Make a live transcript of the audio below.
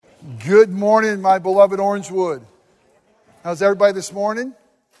Good morning, my beloved Orangewood. How's everybody this morning?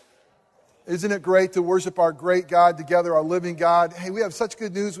 Isn't it great to worship our great God together, our living God? Hey, we have such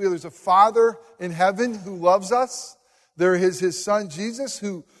good news. There's a Father in heaven who loves us. There is His Son, Jesus,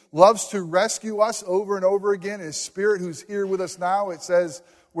 who loves to rescue us over and over again. His Spirit who's here with us now. It says,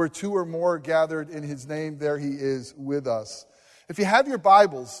 where two or more are gathered in His name, there He is with us. If you have your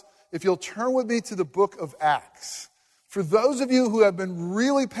Bibles, if you'll turn with me to the book of Acts. For those of you who have been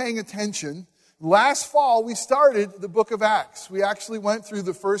really paying attention, last fall we started the book of Acts. We actually went through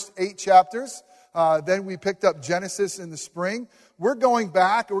the first 8 chapters. Then we picked up Genesis in the spring. We're going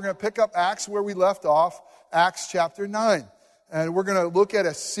back and we're going to pick up Acts where we left off, Acts chapter 9. And we're going to look at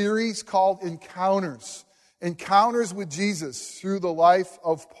a series called Encounters. Encounters with Jesus through the life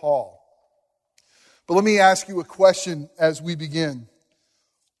of Paul. But let me ask you a question as we begin.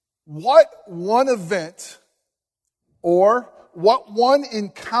 What one event or what one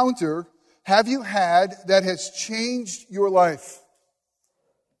encounter have you had that has changed your life?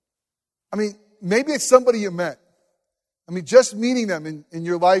 I mean, maybe it's somebody you met. I mean, just meeting them in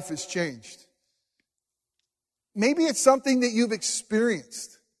your life has changed. Maybe it's something that you've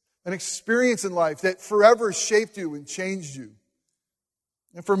experienced, an experience in life that forever shaped you and changed you.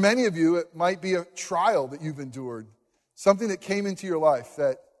 And for many of you, it might be a trial that you've endured, something that came into your life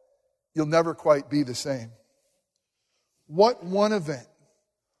that you'll never quite be the same. What one event,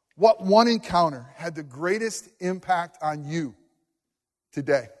 what one encounter had the greatest impact on you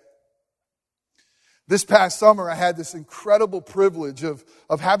today? This past summer, I had this incredible privilege of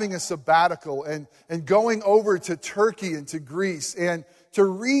having a sabbatical and going over to Turkey and to Greece and to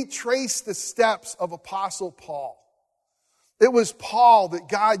retrace the steps of Apostle Paul. It was Paul that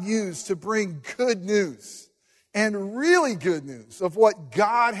God used to bring good news and really good news of what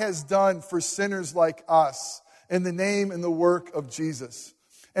God has done for sinners like us in the name and the work of Jesus.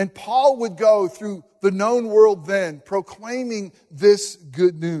 And Paul would go through the known world then proclaiming this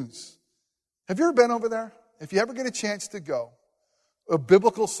good news. Have you ever been over there? If you ever get a chance to go,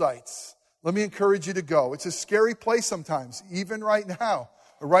 biblical sites, let me encourage you to go. It's a scary place sometimes, even right now.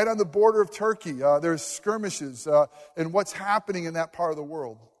 Right on the border of Turkey, there's skirmishes and what's happening in that part of the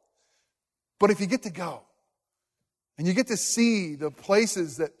world. But if you get to go, and you get to see the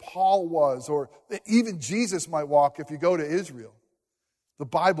places that Paul was, or that even Jesus might walk if you go to Israel, the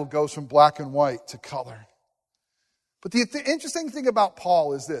Bible goes from black and white to color. But the interesting thing about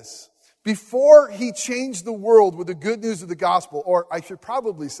Paul is this. Before he changed the world with the good news of the gospel, or I should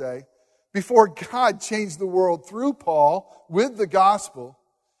probably say, before God changed the world through Paul with the gospel,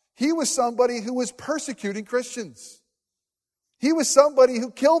 he was somebody who was persecuting Christians. He was somebody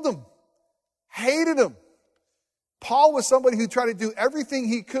who killed them, hated them. Paul was somebody who tried to do everything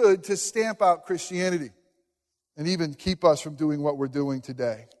he could to stamp out Christianity and even keep us from doing what we're doing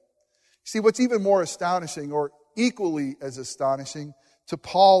today. See, what's even more astonishing, or equally as astonishing to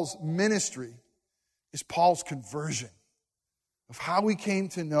Paul's ministry, is Paul's conversion of how he came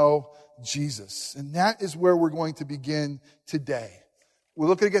to know Jesus. And that is where we're going to begin today. We're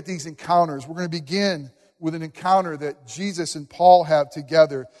looking at these encounters. We're going to begin with an encounter that Jesus and Paul have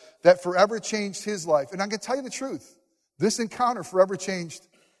together that forever changed his life. And I'm going to tell you the truth. This encounter forever changed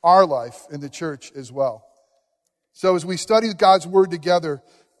our life in the church as well. So as we study God's Word together,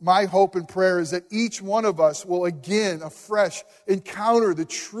 my hope and prayer is that each one of us will again, afresh, encounter the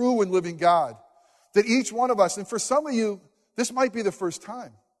true and living God. That each one of us, and for some of you, this might be the first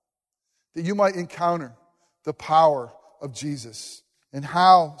time, that you might encounter the power of Jesus. And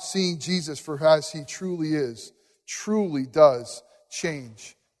how seeing Jesus for as He truly is, truly does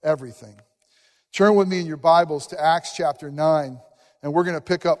change everything. Turn with me in your Bibles to Acts chapter 9, and we're going to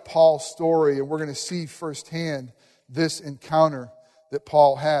pick up Paul's story, and we're going to see firsthand this encounter that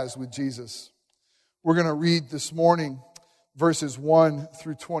Paul has with Jesus. We're going to read this morning verses 1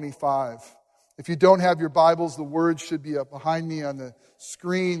 through 25. If you don't have your Bibles, the words should be up behind me on the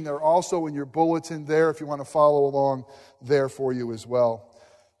screen. They're also in your bulletin there if you want to follow along there for you as well.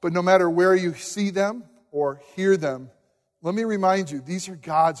 But no matter where you see them or hear them, let me remind you, these are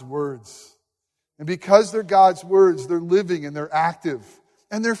God's words. And because they're God's words, they're living and they're active.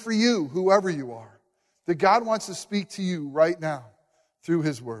 And they're for you, whoever you are. That God wants to speak to you right now through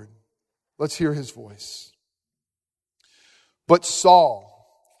His word. Let's hear His voice. But Saul,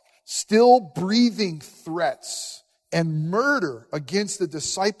 still breathing threats and murder against the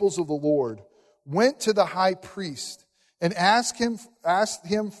disciples of the Lord, went to the high priest and asked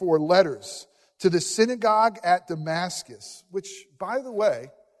him for letters to the synagogue at Damascus, which, by the way,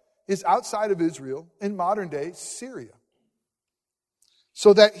 is outside of Israel in modern-day Syria,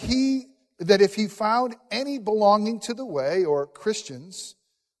 so that if he found any belonging to the way or Christians,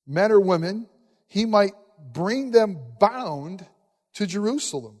 men or women, he might bring them bound to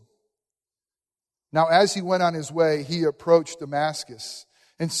Jerusalem. Now, as he went on his way, he approached Damascus,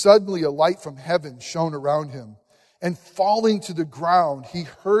 and suddenly a light from heaven shone around him. And falling to the ground, he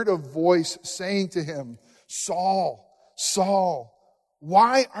heard a voice saying to him, Saul, Saul,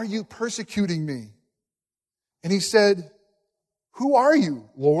 why are you persecuting me? And he said, who are you,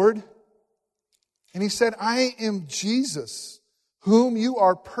 Lord? And he said, I am Jesus, whom you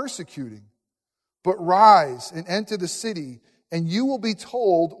are persecuting. But rise and enter the city, and you will be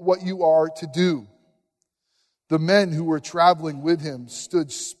told what you are to do. The men who were traveling with him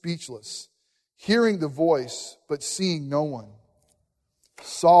stood speechless, hearing the voice, but seeing no one.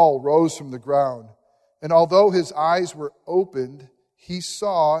 Saul rose from the ground, and although his eyes were opened, he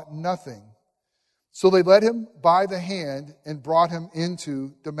saw nothing. So they led him by the hand and brought him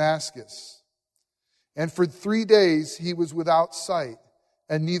into Damascus. And for 3 days he was without sight,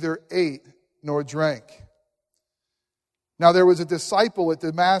 and neither ate nor drank. Now there was a disciple at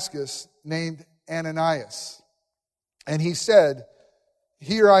Damascus named Ananias. And he said,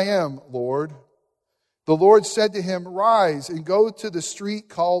 here I am, Lord. The Lord said to him, rise and go to the street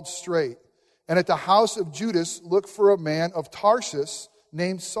called Straight, and at the house of Judas look for a man of Tarsus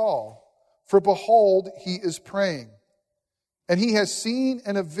named Saul. For behold, he is praying. And he has seen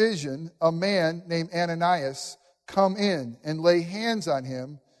in a vision a man named Ananias come in and lay hands on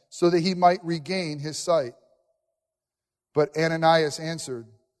him so that he might regain his sight. But Ananias answered,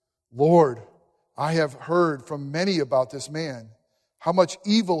 Lord, I have heard from many about this man, how much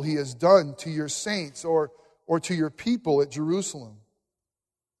evil he has done to your saints or to your people at Jerusalem.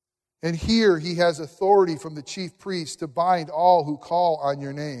 And here he has authority from the chief priests to bind all who call on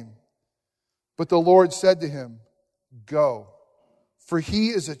your name. But the Lord said to him, go, for he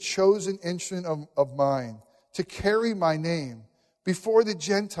is a chosen instrument of mine to carry my name before the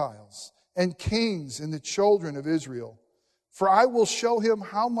Gentiles and kings and the children of Israel. For I will show him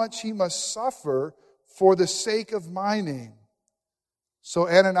how much he must suffer for the sake of my name. So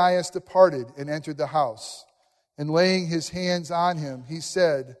Ananias departed and entered the house. And laying his hands on him, he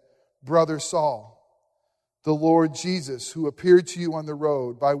said, Brother Saul, the Lord Jesus, who appeared to you on the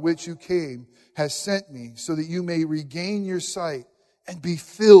road by which you came, has sent me so that you may regain your sight and be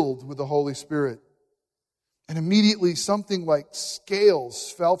filled with the Holy Spirit. And immediately something like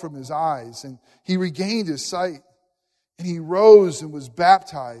scales fell from his eyes, and he regained his sight. And he rose and was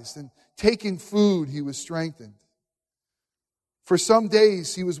baptized, and taking food, he was strengthened. For some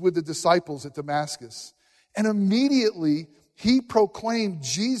days he was with the disciples at Damascus, and immediately he proclaimed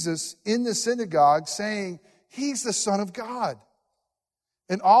Jesus in the synagogue, saying, he's the Son of God.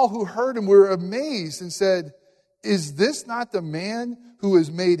 And all who heard him were amazed and said, is this not the man who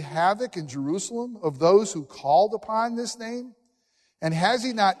has made havoc in Jerusalem of those who called upon this name? And has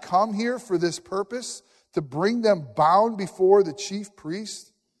he not come here for this purpose, to bring them bound before the chief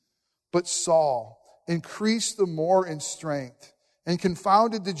priest? But Saul increased the more in strength and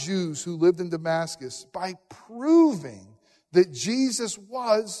confounded the Jews who lived in Damascus by proving that Jesus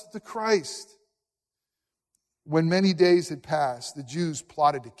was the Christ. When many days had passed, the Jews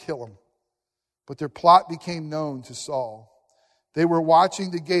plotted to kill him, but their plot became known to Saul. They were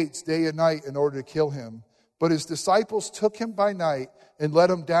watching the gates day and night in order to kill him. But his disciples took him by night and let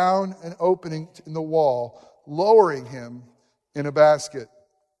him down an opening in the wall, lowering him in a basket.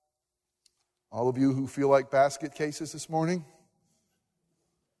 All of you who feel like basket cases this morning,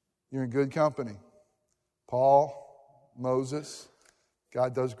 you're in good company. Paul, Moses,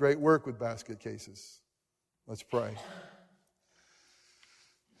 God does great work with basket cases. Let's pray.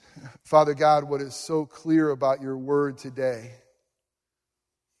 Father God, what is so clear about your word today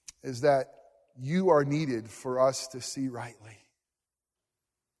is that you are needed for us to see rightly.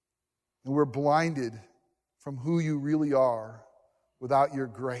 And we're blinded from who you really are without your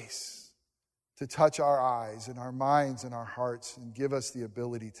grace to touch our eyes and our minds and our hearts and give us the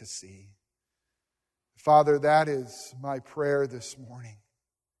ability to see. Father, that is my prayer this morning,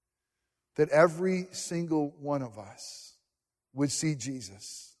 that every single one of us would see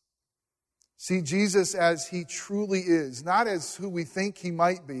Jesus. See Jesus as he truly is, not as who we think he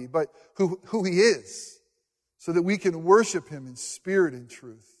might be, but who he is, so that we can worship him in spirit and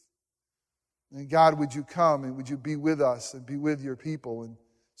truth. And God, would you come and would you be with us and be with your people and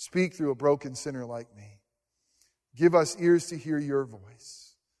speak through a broken sinner like me. Give us ears to hear your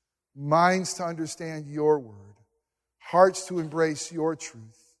voice, minds to understand your word, hearts to embrace your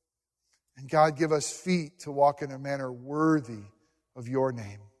truth. And God, give us feet to walk in a manner worthy of your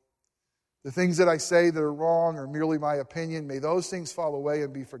name. The things that I say that are wrong or merely my opinion, may those things fall away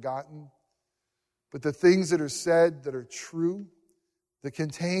and be forgotten. But the things that are said that are true, that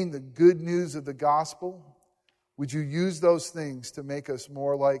contain the good news of the gospel, would you use those things to make us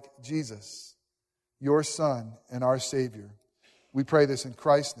more like Jesus, your Son and our Savior? We pray this in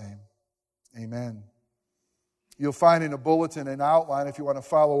Christ's name. Amen. You'll find in a bulletin an outline if you want to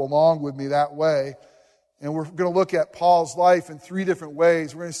follow along with me that way. And we're going to look at Paul's life in 3 different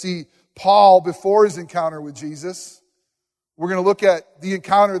ways. We're going to see Paul before his encounter with Jesus. We're going to look at the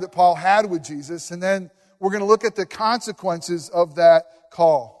encounter that Paul had with Jesus. And then we're going to look at the consequences of that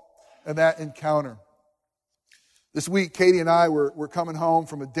call and that encounter. This week, Katie and I were coming home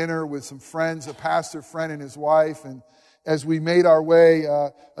from a dinner with some friends, a pastor friend and his wife. And as we made our way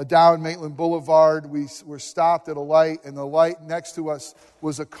down Maitland Boulevard, we were stopped at a light. And the light next to us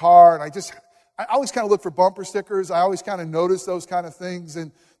was a car. And I always kind of look for bumper stickers. I always kind of notice those kind of things.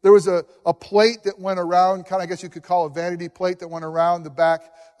 And there was a plate that went around, kind of I guess you could call a vanity plate that went around the back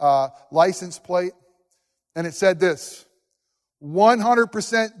license plate. And it said this,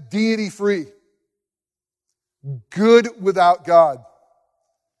 100% deity free, good without God.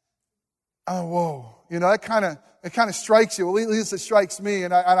 Oh, whoa. You know, it kind of strikes you. Well, at least it strikes me.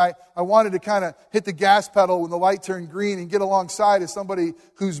 And I wanted to kind of hit the gas pedal when the light turned green and get alongside of somebody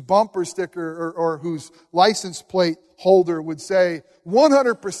whose bumper sticker or whose license plate holder would say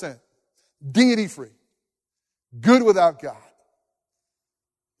 100% deity free, good without God.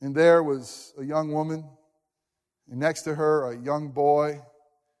 And there was a young woman, and next to her a young boy,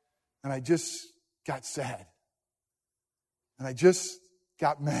 and I just got sad. And I just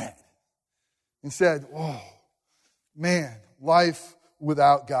got mad and said, "Oh, man, life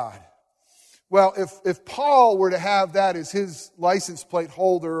without God." Well, if Paul were to have that as his license plate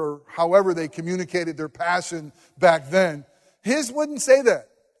holder, or however they communicated their passion back then, his wouldn't say that.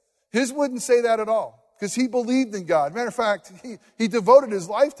 His wouldn't say that at all, because he believed in God. Matter of fact, he devoted his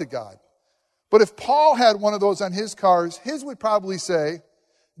life to God. But if Paul had one of those on his cars, his would probably say,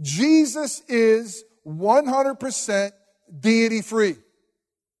 Jesus is 100% deity free.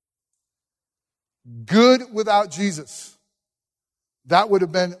 Good without Jesus. That would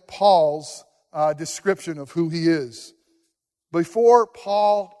have been Paul's description of who he is. Before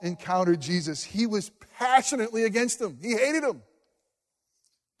Paul encountered Jesus, he was passionately against him. He hated him.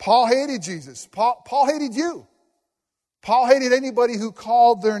 Paul hated Jesus. Paul hated you. Paul hated anybody who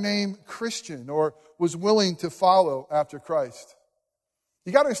called their name Christian or was willing to follow after Christ.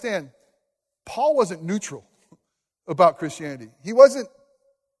 You got to understand, Paul wasn't neutral about Christianity. He wasn't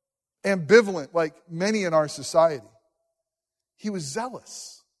ambivalent like many in our society. He was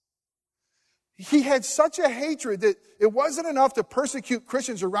zealous. He had such a hatred that it wasn't enough to persecute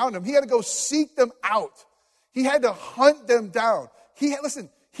Christians around him. He had to go seek them out. He had to hunt them down.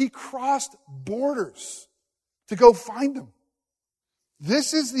 He crossed borders to go find them.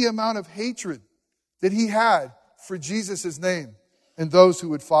 This is the amount of hatred that he had for Jesus' name and those who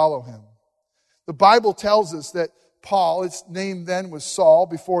would follow him. The Bible tells us that Paul, his name then was Saul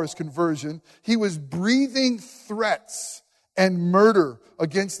before his conversion, he was breathing threats and murder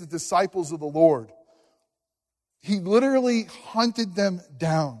against the disciples of the Lord. He literally hunted them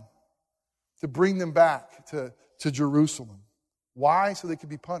down to bring them back to Jerusalem. Why? So they could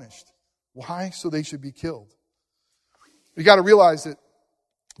be punished. Why? So they should be killed. You got to realize that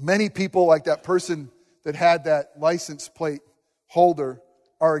many people, like that person that had that license plate holder,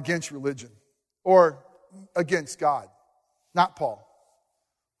 are against religion or against God. Not Paul.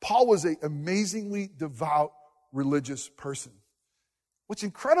 Paul was an amazingly devout religious person. What's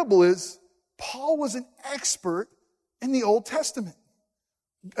incredible is Paul was an expert in the Old Testament,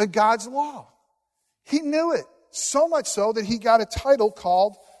 God's law. He knew it, so much so that he got a title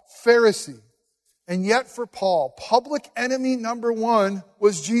called Pharisee. And yet for Paul, public enemy number one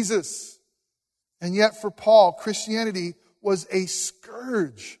was Jesus. And yet for Paul, Christianity was a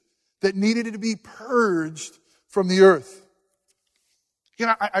scourge that needed to be purged from the earth. You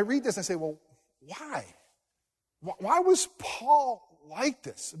know, I read this and I say, well, why? Why was Paul like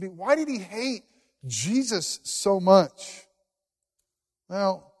this? I mean, why did he hate Jesus so much?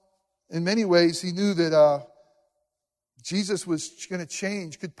 Well, in many ways, he knew that Jesus was going to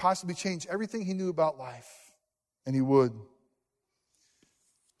change, could possibly change everything he knew about life. And he would.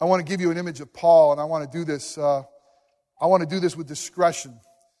 I want to give you an image of Paul, and I want to do this. I want to do this with discretion.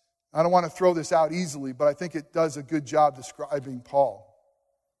 I don't want to throw this out easily, but I think it does a good job describing Paul.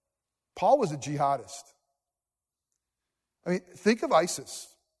 Paul was a jihadist. I mean, think of ISIS.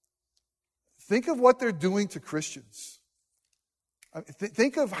 Think of what they're doing to Christians. I mean,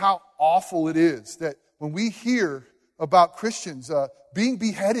 think of how awful it is that when we hear about Christians being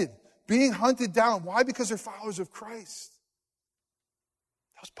beheaded, being hunted down. Why? Because they're followers of Christ.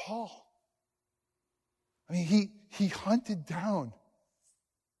 That was Paul. I mean, he hunted down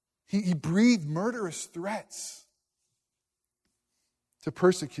He breathed murderous threats to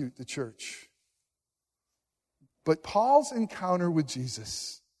persecute the church. But Paul's encounter with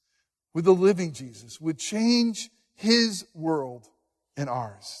Jesus, with the living Jesus, would change his world and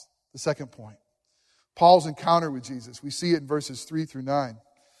ours. The second point, Paul's encounter with Jesus. We see it in verses 3 through 9.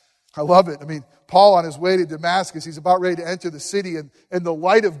 I love it. I mean, Paul on his way to Damascus, he's about ready to enter the city, and the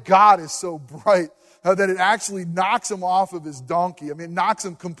light of God is so bright that it actually knocks him off of his donkey. I mean, it knocks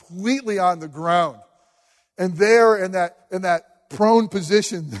him completely on the ground. And there in that prone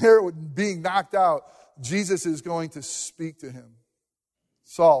position, there being knocked out, Jesus is going to speak to him.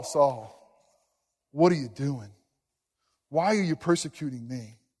 Saul, Saul, what are you doing? Why are you persecuting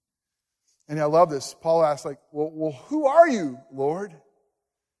me? And I love this. Paul asks, well, who are you, Lord?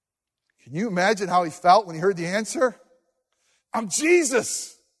 Can you imagine how he felt when he heard the answer? I'm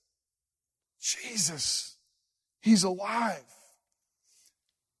Jesus. Jesus. He's alive.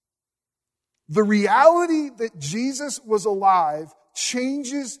 The reality that Jesus was alive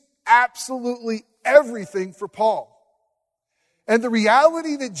changes absolutely everything for Paul. And the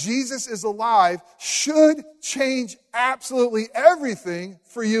reality that Jesus is alive should change absolutely everything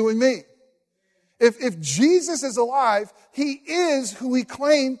for you and me. If Jesus is alive, he is who he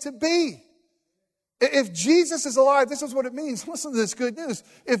claimed to be. If Jesus is alive, this is what it means. Listen to this good news.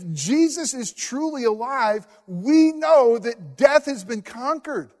 If Jesus is truly alive, we know that death has been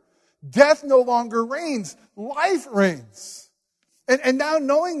conquered. Death no longer reigns. Life reigns. And now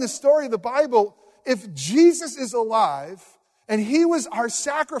knowing the story of the Bible, if Jesus is alive and he was our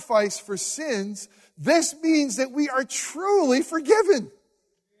sacrifice for sins, this means that we are truly forgiven.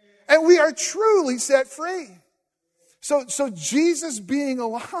 And we are truly set free. So Jesus being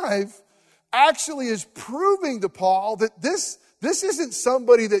alive actually is proving to Paul that this isn't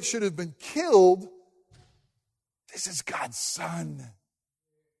somebody that should have been killed. This is God's Son.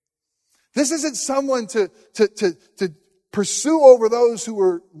 This isn't someone to pursue over those who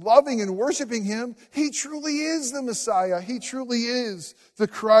are loving and worshiping him. He truly is the Messiah. He truly is the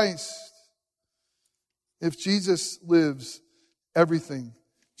Christ. If Jesus lives, everything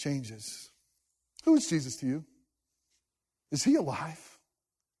changes. Who is Jesus to you? Is he alive?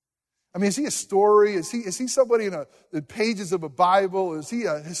 I mean, is he a story? Is he somebody in the pages of a Bible? Is he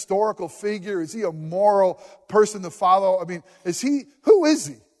a historical figure? Is he a moral person to follow? I mean, who is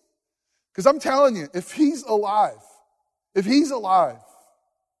he? Because I'm telling you, if he's alive,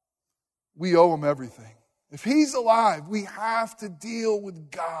 we owe him everything. If he's alive, we have to deal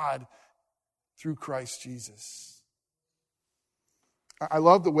with God through Christ Jesus. I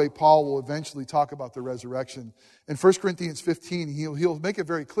love the way Paul will eventually talk about the resurrection. In 1 Corinthians 15, he'll make it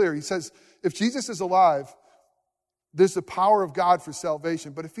very clear. He says, if Jesus is alive, there's the power of God for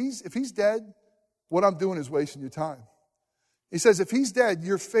salvation. But if he's dead, what I'm doing is wasting your time. He says, if he's dead,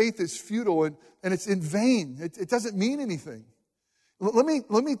 your faith is futile and it's in vain. It doesn't mean anything. Let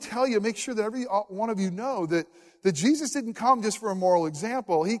me tell you, make sure that every one of you know that Jesus didn't come just for a moral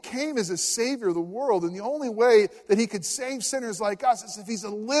example. He came as a Savior of the world, and the only way that he could save sinners like us is if he's a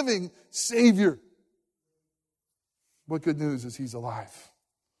living Savior. What good news is he's alive.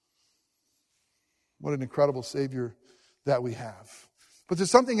 What an incredible Savior that we have. But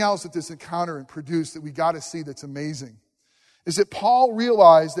there's something else that this encounter produced that we got to see that's amazing. Is that Paul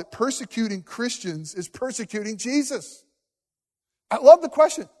realized that persecuting Christians is persecuting Jesus. I love the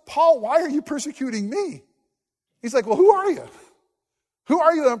question, Paul, why are you persecuting me? He's like, well, who are you? Who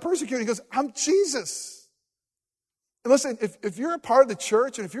are you that I'm persecuting? He goes, I'm Jesus. And listen, if you're a part of the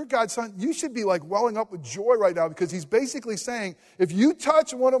church and if you're God's son, you should be like welling up with joy right now because he's basically saying, if you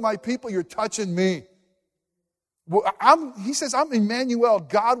touch one of my people, you're touching me. Well, he says, I'm Emmanuel,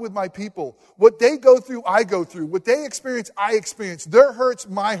 God with my people. What they go through, I go through. What they experience, I experience. Their hurts,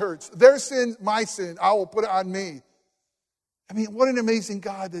 my hurts. Their sin, my sin. I will put it on me. I mean, what an amazing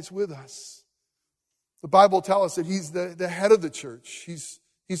God that's with us. The Bible tells us that he's the head of the church.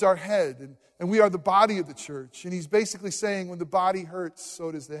 He's our head, and we are the body of the church. And he's basically saying when the body hurts,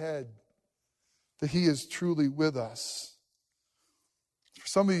 so does the head. That he is truly with us. For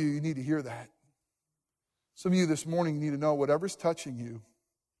some of you need to hear that. Some of you this morning need to know whatever's touching you,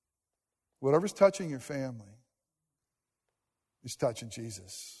 whatever's touching your family, is touching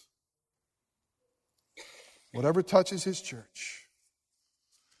Jesus. Whatever touches his church.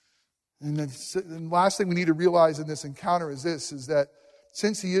 And the last thing we need to realize in this encounter is that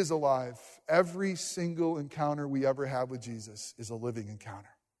since he is alive, every single encounter we ever have with Jesus is a living encounter.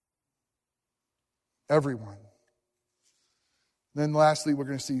 Everyone. Then lastly, we're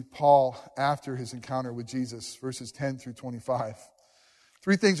going to see Paul after his encounter with Jesus, verses 10 through 25.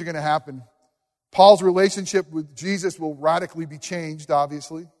 Three things are going to happen. Paul's relationship with Jesus will radically be changed,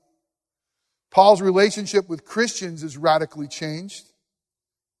 obviously. Paul's relationship with Christians is radically changed,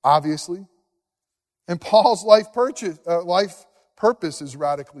 obviously. And Paul's life purpose is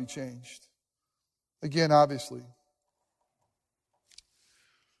radically changed. Again, obviously.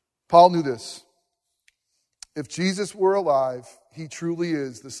 Paul knew this. If Jesus were alive, he truly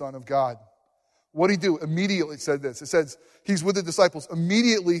is the Son of God. What did he do? Immediately it said this. It says he's with the disciples.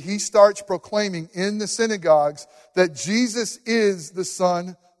 Immediately he starts proclaiming in the synagogues that Jesus is the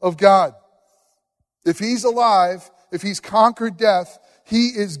Son of God. If he's alive, if he's conquered death, he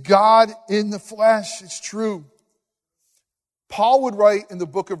is God in the flesh. It's true. Paul would write in the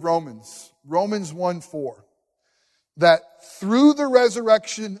book of Romans 1:4, that through the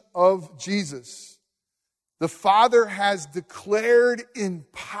resurrection of Jesus, the Father has declared in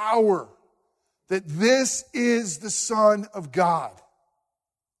power that this is the Son of God.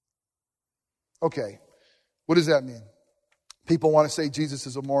 Okay, what does that mean? People want to say Jesus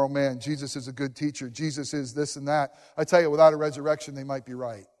is a moral man. Jesus is a good teacher. Jesus is this and that. I tell you, without a resurrection, they might be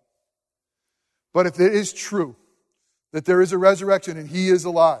right. But if it is true that there is a resurrection and he is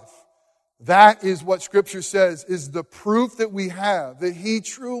alive, that is what Scripture says is the proof that we have that he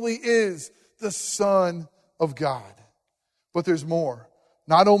truly is the Son of God. But there's more.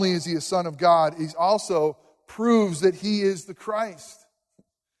 Not only is he a Son of God, he also proves that he is the Christ.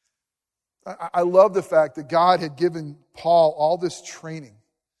 I love the fact that God had given Paul all this training,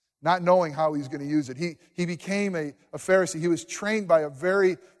 not knowing how he was going to use it. He became a Pharisee. He was trained by a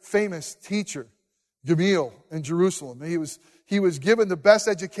very famous teacher, Gamaliel, in Jerusalem. He was given the best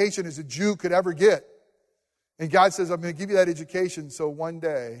education as a Jew could ever get. And God says, I'm going to give you that education so one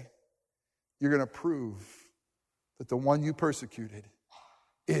day you're going to prove that the one you persecuted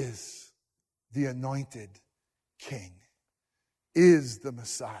is the anointed King, is the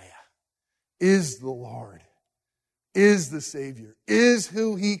Messiah, is the Lord, is the Savior, is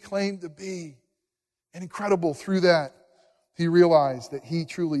who he claimed to be. And incredible, through that, he realized that he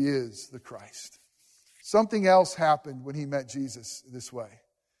truly is the Christ. Something else happened when he met Jesus this way.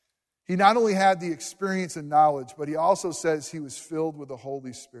 He not only had the experience and knowledge, but he also says he was filled with the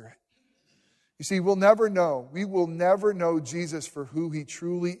Holy Spirit. You see, we will never know Jesus for who he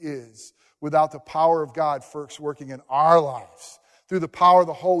truly is without the power of God first working in our lives. Through the power of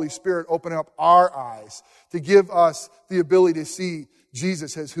the Holy Spirit opening up our eyes to give us the ability to see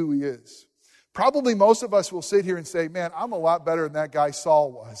Jesus as who he is. Probably most of us will sit here and say, man, I'm a lot better than that guy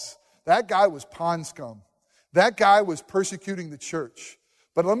Saul was. That guy was pond scum. That guy was persecuting the church.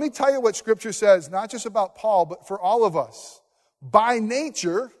 But let me tell you what Scripture says, not just about Paul, but for all of us. By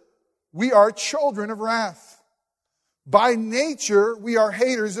nature, we are children of wrath. By nature, we are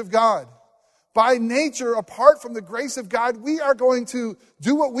haters of God. By nature, apart from the grace of God, we are going to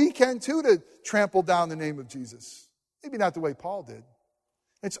do what we can too to trample down the name of Jesus. Maybe not the way Paul did.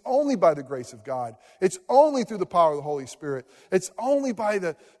 It's only by the grace of God. It's only through the power of the Holy Spirit. It's only by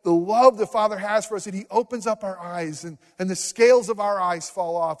the love the Father has for us that he opens up our eyes and the scales of our eyes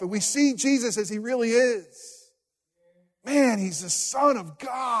fall off. And we see Jesus as he really is. Man, he's the Son of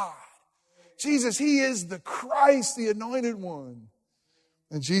God. Jesus, he is the Christ, the anointed one.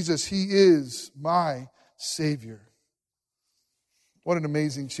 And Jesus, he is my Savior. What an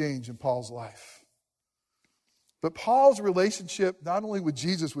amazing change in Paul's life. But Paul's relationship, not only with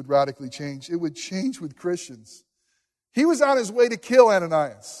Jesus, would radically change, it would change with Christians. He was on his way to kill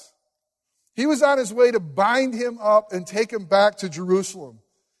Ananias. He was on his way to bind him up and take him back to Jerusalem.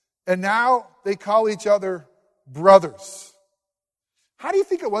 And now they call each other brothers. How do you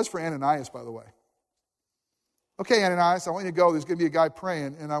think it was for Ananias, by the way? Okay, Ananias, I want you to go. There's going to be a guy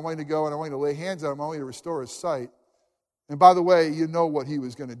praying, and I want you to go, and I want you to lay hands on him. I want you to restore his sight. And by the way, you know what he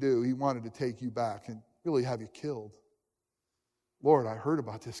was going to do. He wanted to take you back and really have you killed. Lord, I heard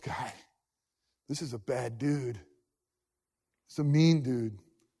about this guy. This is a bad dude. It's a mean dude.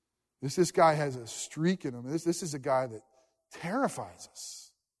 This guy has a streak in him. This is a guy that terrifies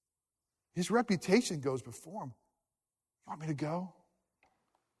us. His reputation goes before him. You want me to go?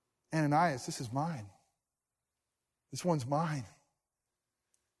 Ananias, this is mine. This one's mine.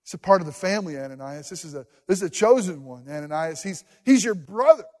 It's a part of the family, Ananias. This is a chosen one, Ananias. He's your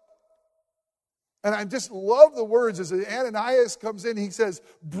brother. And I just love the words as Ananias comes in. He says,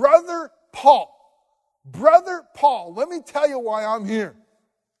 Brother Paul, let me tell you why I'm here.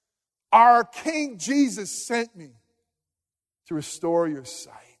 Our King Jesus sent me to restore your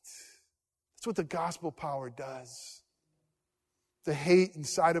sight. That's what the gospel power does. The hate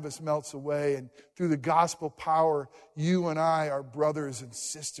inside of us melts away, and through the gospel power, you and I are brothers and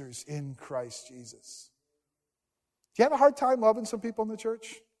sisters in Christ Jesus. Do you have a hard time loving some people in the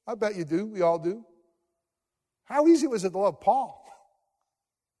church? I bet you do. We all do. How easy was it to love Paul?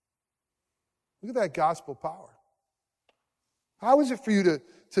 Look at that gospel power. How is it for you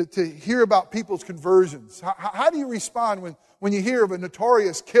to hear about people's conversions? How do you respond when you hear of a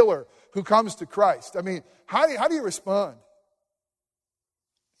notorious killer who comes to Christ? I mean, how do you respond?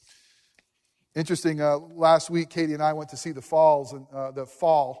 Interesting, last week Katie and I went to see the falls, and the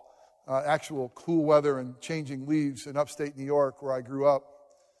fall, actual cool weather and changing leaves in upstate New York where I grew up.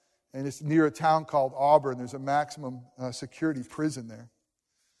 And it's near a town called Auburn. There's a maximum security prison there.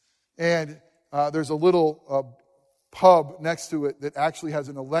 And there's a little pub next to it that actually has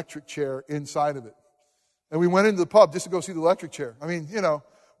an electric chair inside of it. And we went into the pub just to go see the electric chair. I mean,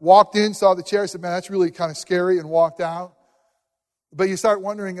 walked in, saw the chair, said, man, that's really kind of scary, and walked out. But you start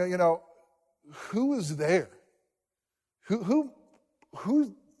wondering, who was there? Whose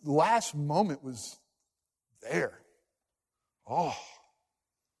last moment was there? Oh.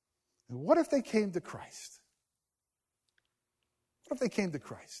 And what if they came to Christ? What if they came to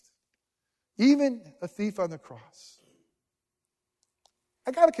Christ? Even a thief on the cross.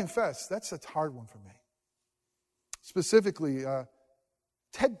 I got to confess, that's a hard one for me. Specifically,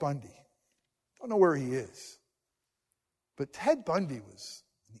 Ted Bundy. Don't know where he is. But Ted Bundy was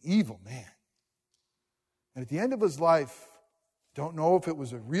an evil man. And at the end of his life, don't know if it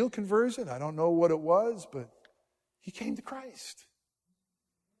was a real conversion. I don't know what it was, but he came to Christ.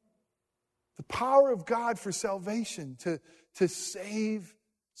 The power of God for salvation, to save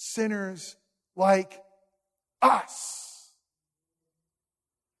sinners like us.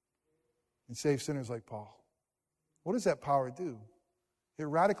 And save sinners like Paul. What does that power do? It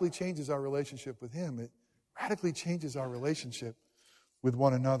radically changes our relationship with Him. It radically changes our relationship with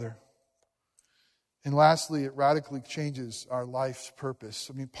one another. And lastly, it radically changes our life's purpose.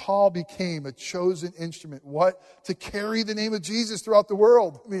 I mean, Paul became a chosen instrument. What? To carry the name of Jesus throughout the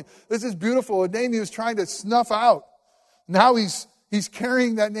world. I mean, this is beautiful. A name he was trying to snuff out. Now he's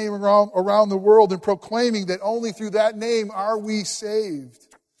carrying that name around the world and proclaiming that only through that name are we saved.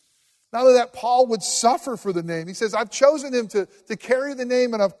 Not only that, Paul would suffer for the name. He says, I've chosen him to carry the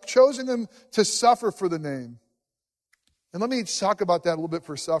name, and I've chosen him to suffer for the name. And let me talk about that a little bit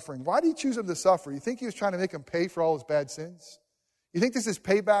for suffering. Why did he choose him to suffer? You think he was trying to make him pay for all his bad sins? You think this is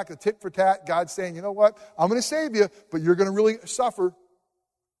payback, a tit for tat? God saying, you know what? I'm going to save you, but you're going to really suffer.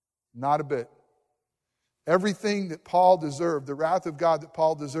 Not a bit. Everything that Paul deserved, the wrath of God that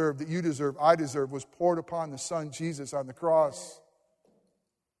Paul deserved, that you deserve, I deserve, was poured upon the Son, Jesus, on the cross.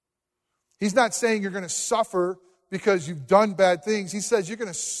 He's not saying you're going to suffer because you've done bad things. He says you're going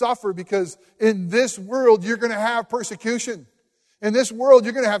to suffer because in this world you're going to have persecution. In this world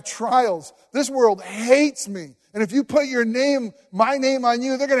you're going to have trials. This world hates me. And if you put my name on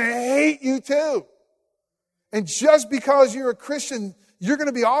you, they're going to hate you too. And just because you're a Christian, you're going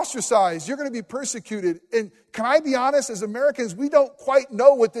to be ostracized. You're going to be persecuted. And can I be honest, as Americans, we don't quite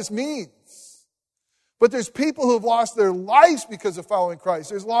know what this means. But there's people who have lost their lives because of following Christ.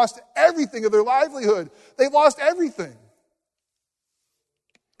 They've lost everything of their livelihood. They've lost everything.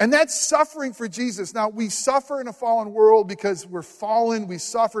 And that's suffering for Jesus. Now, we suffer in a fallen world because we're fallen. We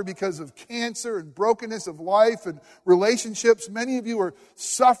suffer because of cancer and brokenness of life and relationships. Many of you are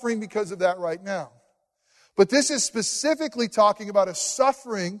suffering because of that right now. But this is specifically talking about a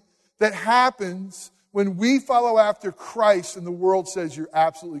suffering that happens when we follow after Christ and the world says you're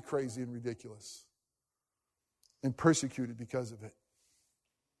absolutely crazy and ridiculous. And persecuted because of it.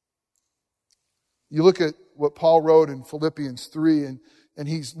 You look at what Paul wrote in Philippians 3, and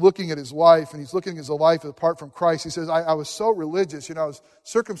he's looking at his life, and he's looking at his life apart from Christ. He says, I was so religious. I was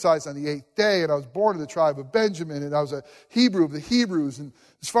circumcised on the 8th day, and I was born of the tribe of Benjamin, and I was a Hebrew of the Hebrews. And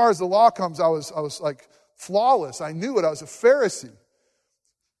as far as the law comes, I was like flawless. I knew it. I was a Pharisee.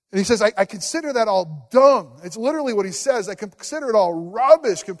 And he says, I consider that all dung. It's literally what he says. I consider it all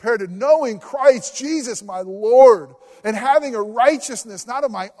rubbish compared to knowing Christ Jesus, my Lord, and having a righteousness, not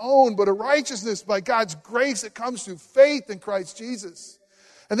of my own, but a righteousness by God's grace that comes through faith in Christ Jesus.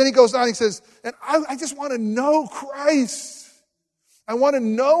 And then he goes on, he says, and I just want to know Christ. I want to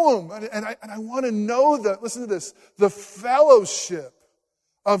know Him. And I want to know listen to this, the fellowship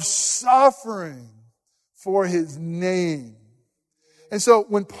of suffering for His name. And so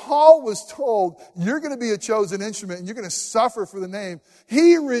when Paul was told, you're going to be a chosen instrument and you're going to suffer for the name,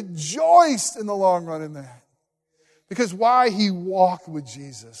 he rejoiced in the long run in that. Because why? He walked with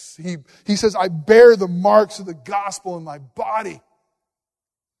Jesus. He says, I bear the marks of the gospel in my body.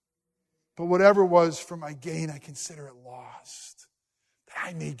 But whatever was for my gain, I consider it lost, that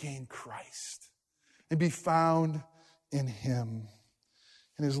I may gain Christ and be found in Him.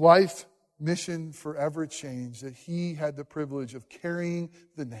 And his life mission forever changed, that he had the privilege of carrying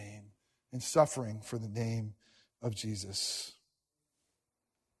the name and suffering for the name of Jesus.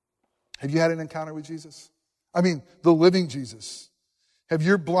 Have you had an encounter with Jesus? I mean, the living Jesus. Have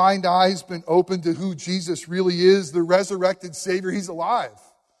your blind eyes been opened to who Jesus really is, the resurrected Savior? He's alive.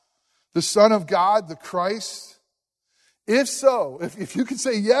 The Son of God, the Christ. If so, if you can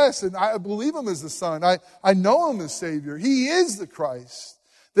say yes, and I believe Him as the Son, I know Him as Savior, He is the Christ,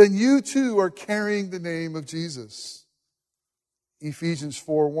 then you too are carrying the name of Jesus. Ephesians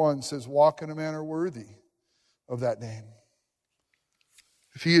 4:1 says, walk in a manner worthy of that name.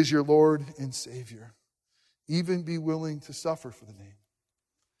 If He is your Lord and Savior, even be willing to suffer for the name.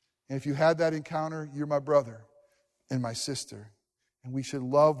 And if you had that encounter, you're my brother and my sister. And we should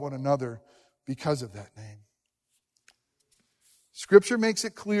love one another because of that name. Scripture makes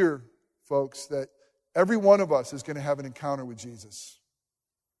it clear, folks, that every one of us is going to have an encounter with Jesus.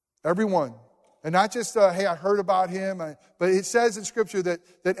 Everyone. And not just, hey, I heard about Him. But it says in Scripture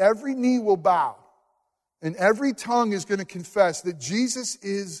that every knee will bow. And every tongue is going to confess that Jesus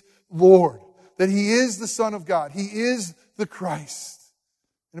is Lord. That He is the Son of God. He is the Christ.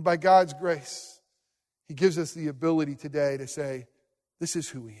 And by God's grace, He gives us the ability today to say, this is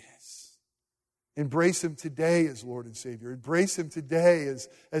who He is. Embrace Him today as Lord and Savior. Embrace Him today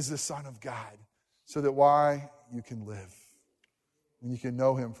as the Son of God. So that why? You can live. And you can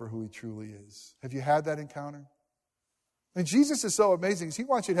know Him for who He truly is. Have you had that encounter? And Jesus is so amazing. He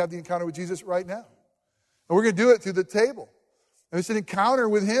wants you to have the encounter with Jesus right now. And we're going to do it through the table. And it's an encounter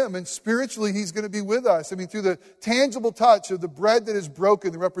with Him, and spiritually He's going to be with us. I mean, through the tangible touch of the bread that is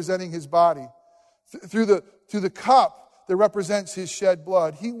broken, representing His body, through the cup that represents His shed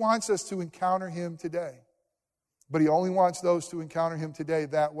blood. He wants us to encounter Him today. But He only wants those to encounter Him today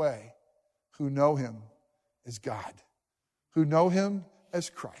that way, who know Him as God, who know Him as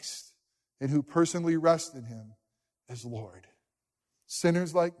Christ, and who personally rest in Him as Lord.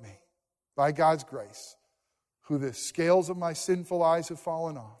 Sinners like me, by God's grace, who the scales of my sinful eyes have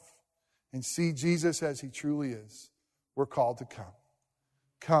fallen off, and see Jesus as He truly is, we're called to come.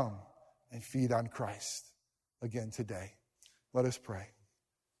 Come and feed on Christ again today. Let us pray.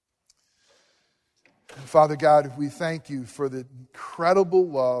 Father God, we thank You for the incredible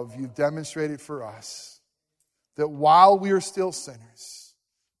love You've demonstrated for us, that while we are still sinners,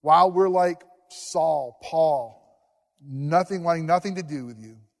 while we're like Saul, Paul, wanting nothing to do with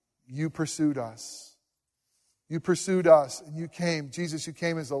You, You pursued us. You pursued us, and You came. Jesus, You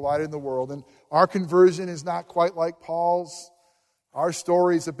came as the light in the world. And our conversion is not quite like Paul's. Our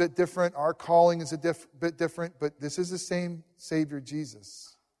story is a bit different. Our calling is a bit different. But this is the same Savior,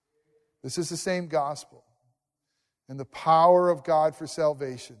 Jesus. This is the same gospel. And the power of God for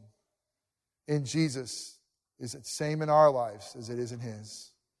salvation in Jesus is the same in our lives as it is in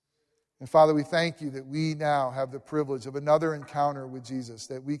His. And Father, we thank You that we now have the privilege of another encounter with Jesus,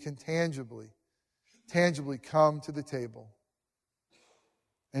 that we can tangibly come to the table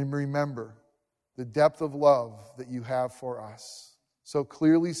and remember the depth of love that You have for us, so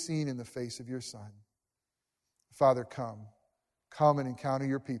clearly seen in the face of Your Son. Father, come and encounter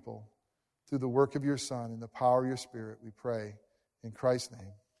Your people through the work of Your Son and the power of Your Spirit, we pray in Christ's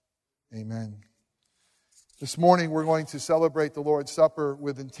name. Amen. This morning we're going to celebrate the Lord's Supper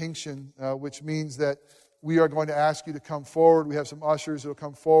with intinction, which means that we are going to ask you to come forward. We have some ushers that will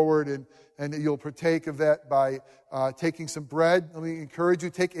come forward, and you'll partake of that by taking some bread. Let me encourage you,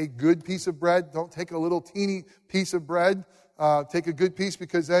 take a good piece of bread. Don't take a little teeny piece of bread. Take a good piece,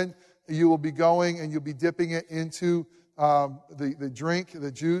 because then you will be going and you'll be dipping it into the drink,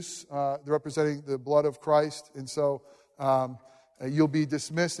 the juice, representing the blood of Christ. And so you'll be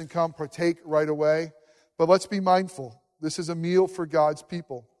dismissed and come partake right away. But let's be mindful. This is a meal for God's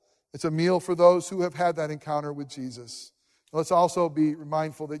people. It's a meal for those who have had that encounter with Jesus. Let's also be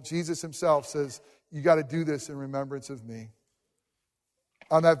mindful that Jesus Himself says, you got to do this in remembrance of me.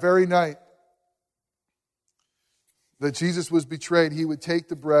 On that very night that Jesus was betrayed, He would take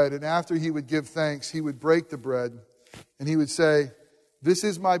the bread, and after He would give thanks, He would break the bread, and He would say, this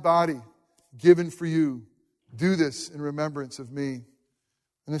is my body given for you. Do this in remembrance of me.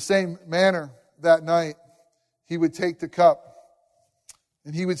 In the same manner, that night, He would take the cup,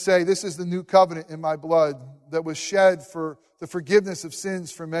 and He would say, this is the new covenant in my blood that was shed for the forgiveness of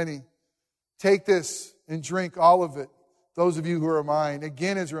sins for many. Take this and drink all of it, those of you who are mine,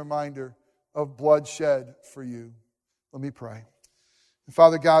 again as a reminder of blood shed for you. Let me pray. And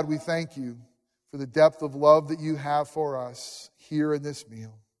Father God, we thank You for the depth of love that You have for us here in this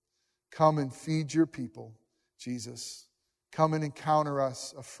meal. Come and feed Your people, Jesus. Come and encounter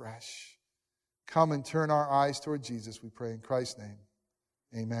us afresh. Come and turn our eyes toward Jesus, we pray in Christ's name.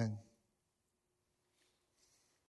 Amen.